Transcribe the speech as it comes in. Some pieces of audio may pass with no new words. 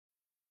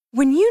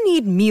When you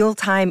need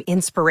mealtime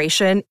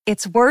inspiration,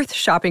 it's worth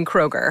shopping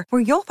Kroger,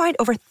 where you'll find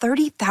over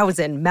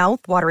 30,000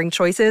 mouth-watering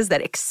choices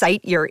that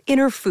excite your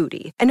inner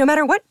foodie. And no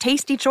matter what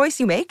tasty choice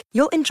you make,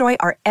 you'll enjoy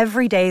our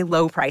everyday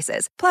low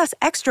prices, plus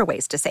extra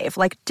ways to save,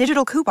 like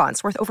digital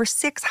coupons worth over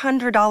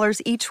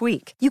 $600 each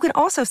week. You can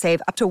also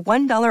save up to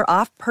 $1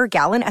 off per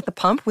gallon at the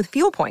pump with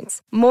fuel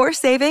points. More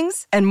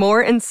savings and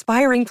more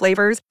inspiring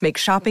flavors make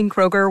shopping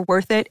Kroger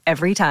worth it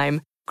every time.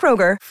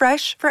 Kroger,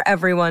 fresh for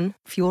everyone.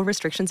 Fuel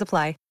restrictions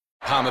apply.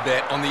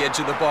 Palmerbet on the edge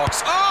of the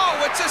box.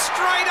 Oh, it's a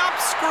straight-up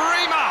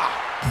screamer!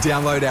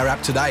 Download our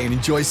app today and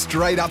enjoy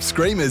straight-up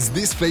screamers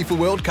this FIFA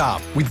World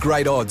Cup with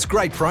great odds,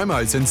 great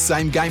promos and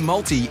same-game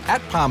multi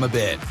at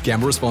Palmerbet.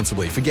 Gamble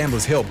responsibly. For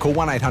Gamblers' Help, call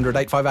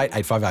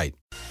 1-800-858-858.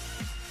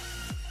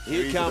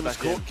 Here comes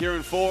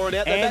Kieran Foran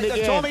out the back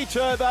to Tommy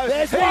Turbo.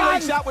 He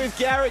links up with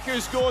Garrick, who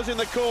scores in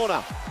the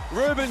corner.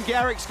 Ruben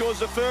Garrick scores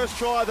the first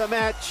try of the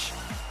match.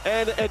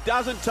 And it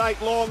doesn't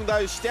take long.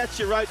 Those stats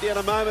you wrote down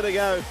a moment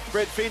ago,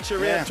 Brett Finch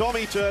around. Yeah.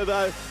 Tommy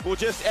Turbo will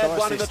just add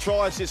one in the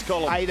try assist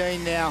column.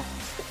 18 now.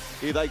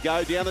 Here they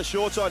go down the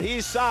short side.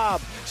 Here's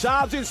Saab.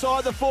 Saab's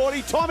inside the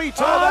 40. Tommy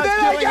Turbo's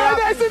doing up.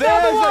 There's the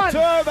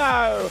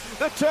Turbo.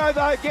 The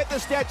Turbo get the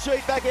stat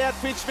sheet back out,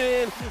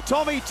 Finchman.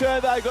 Tommy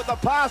Turbo got the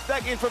pass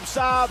back in from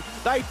Saab.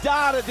 They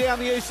darted down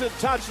the eastern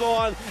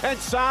touchline, and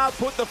Saab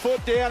put the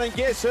foot down, and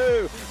guess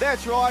who?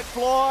 That's right,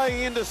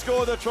 flying in to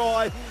score the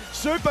try.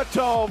 Super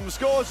Tom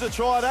scores the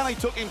try. It only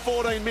took him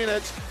 14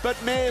 minutes, but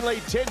Manly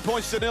 10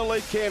 points to 0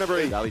 lead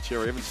Canterbury. Daly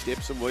Cherry Evans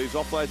steps and weaves,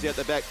 offloads out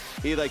the back.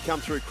 Here they come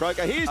through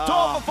Croker. Here's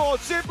Tor for 4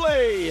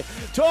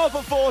 Sipley. Tor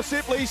for 4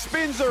 Sipley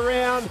spins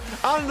around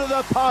under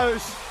the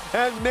post.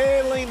 And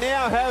Manly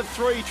now have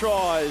 3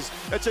 tries.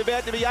 It's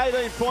about to be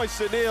 18 points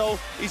to 0.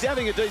 He's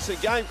having a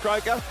decent game,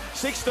 Croker.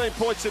 16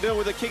 points to 0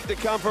 with a kick to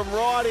come from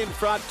right in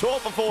front.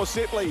 Taught before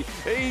Sipley.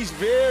 He's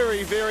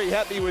very, very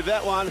happy with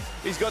that one.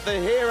 He's got the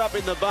hair up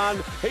in the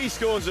bun. He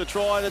scores a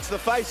try, and it's the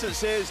face that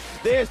says,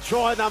 there's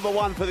try number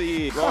 1 for the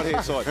year.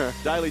 Right-hand side.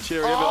 Daly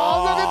Cherry. Look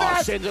at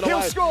that. Sends it He'll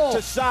away score. to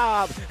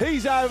Saab.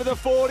 He's over the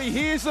 40.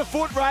 Here's the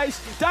foot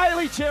race.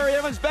 Daly Cherry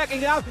Evans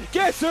backing up.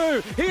 Guess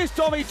who? Here's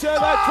Tommy Turbo,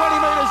 20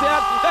 metres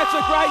out. That's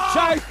a great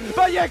chase,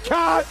 but you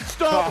can't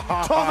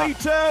stop Tommy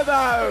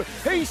Turbo.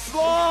 He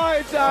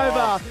slides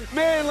over.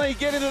 Manly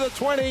get into the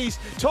 20s.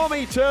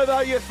 Tommy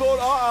Turbo, you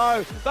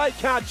thought, they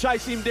can't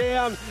chase him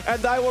down,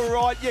 and they were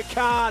right, you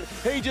can't.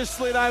 He just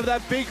slid over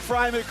that big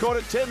frame who caught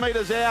it 10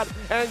 metres out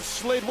and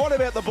slid. What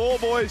about the ball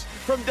boys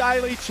from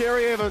Daly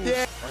Cherry Evans?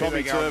 Yeah.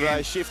 Tommy Turbo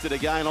again. Shifted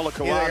again.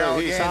 Olakawano.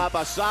 Here's Harper.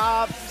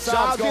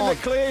 Saab's in the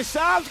clear.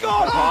 Saab's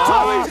gone.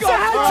 Tommy's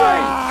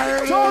got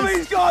 3.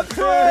 Tommy's got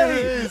 3.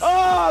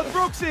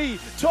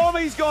 Brooksy.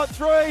 Tommy's got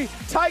 3.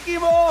 Take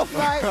him off.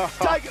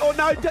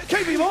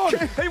 Keep him on.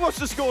 He wants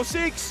to score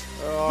 6.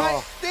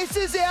 Mate, this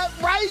is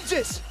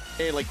outrageous.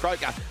 Hanley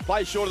Croker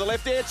plays short of the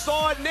left-hand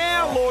side.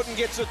 Now Lawton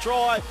gets a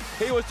try.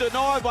 He was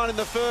denied one in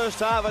the first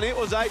half, and it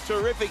was a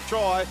terrific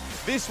try.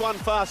 This one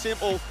far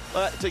simple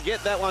to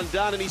get that one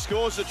done, and he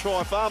scores the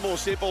try far more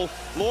simple.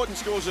 Lawton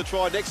scores a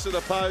try next to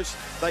the post.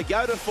 They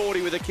go to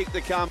 40 with a kick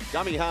to come.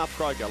 Dummy half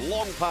Croker,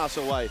 long pass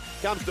away.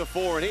 Comes to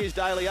 4, and here's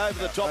Daly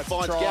over the top,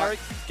 finds Garrick.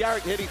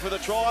 Garrick heading for the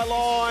try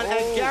line,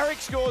 and Garrick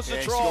scores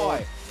the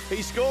try.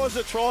 He scores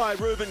a try,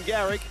 Ruben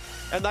Garrick.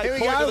 And they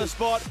point to the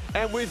spot,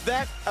 and with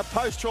that, a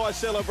post-try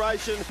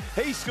celebration.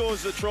 He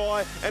scores the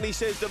try, and he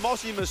says to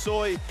Mossy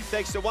Masoi,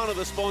 thanks to one of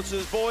the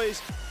sponsors,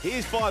 boys,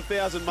 here's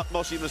 5,000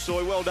 Mossy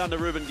Masoi. Well done to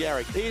Ruben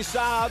Garrick. Here's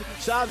Saab.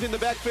 Saab's in the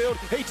backfield.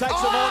 He takes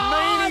them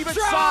on. Meany, but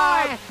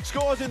Saab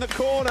scores in the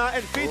corner.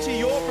 And Fitchy,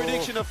 your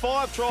prediction of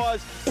 5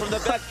 tries from the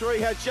back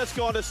 3 has just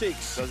gone to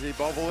 6. Does he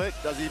bobble it?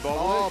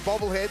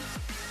 Bobblehead.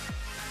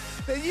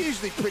 They're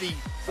usually pretty.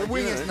 The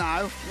wingers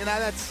know. You know,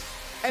 that's.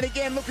 And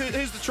again, look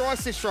who's the try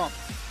assist from.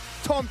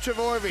 Tom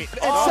Travojevic.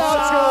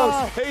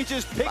 Saab scores. He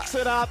just picks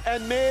it up,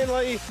 and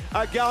Manly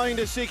are going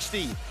to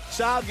 60.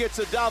 Saab gets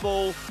a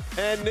double,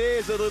 and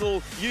there's a little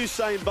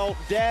Usain Bolt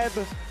dab.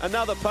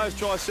 Another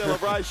post-try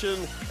celebration,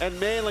 and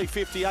Manly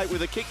 58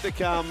 with a kick to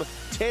come.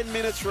 10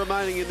 minutes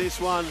remaining in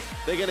this one.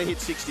 They're going to hit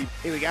 60.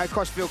 Here we go,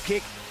 crossfield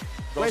kick.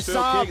 Where's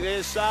Saab?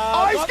 There's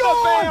Saab. He's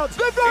gone!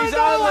 He's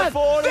over the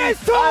 40. There's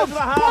Tom! Over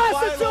the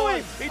halfway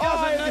line. He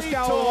doesn't need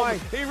Tom.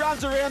 He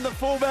runs around the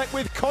fullback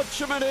with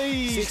consummate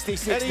ease.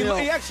 66 and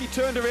he actually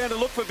turned around to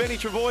look for Benny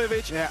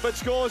Travojevic, but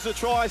scores a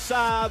try,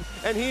 Saab.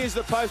 And here's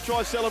the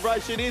post-try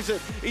celebration, is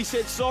it? He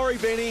said, sorry,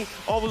 Benny,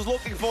 I was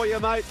looking for you,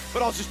 mate,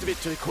 but I was just a bit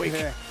too quick.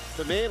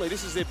 For Manly,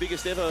 this is their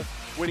biggest ever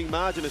winning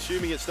margin,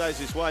 assuming it stays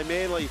this way.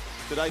 Manly,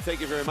 today,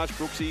 thank you very much,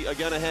 Brooksy, are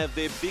going to have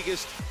their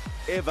biggest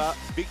ever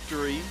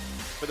victory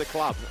for the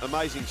club.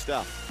 Amazing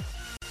stuff.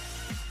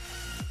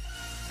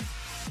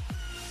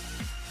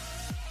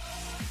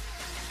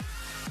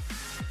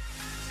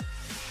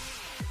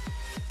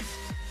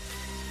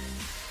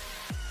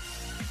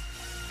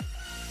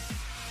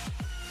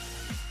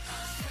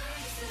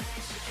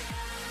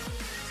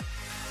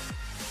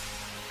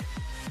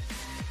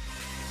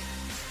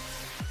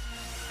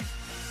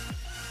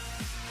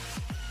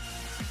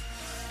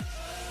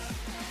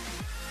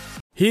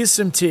 Here's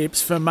some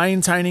tips for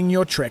maintaining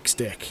your Trex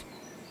deck.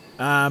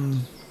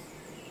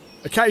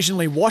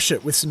 Occasionally wash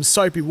it with some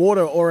soapy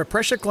water or a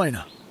pressure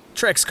cleaner.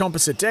 Trex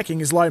composite decking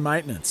is low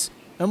maintenance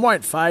and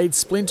won't fade,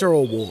 splinter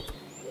or warp.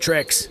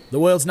 Trex, the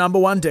world's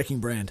 #1 decking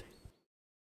brand.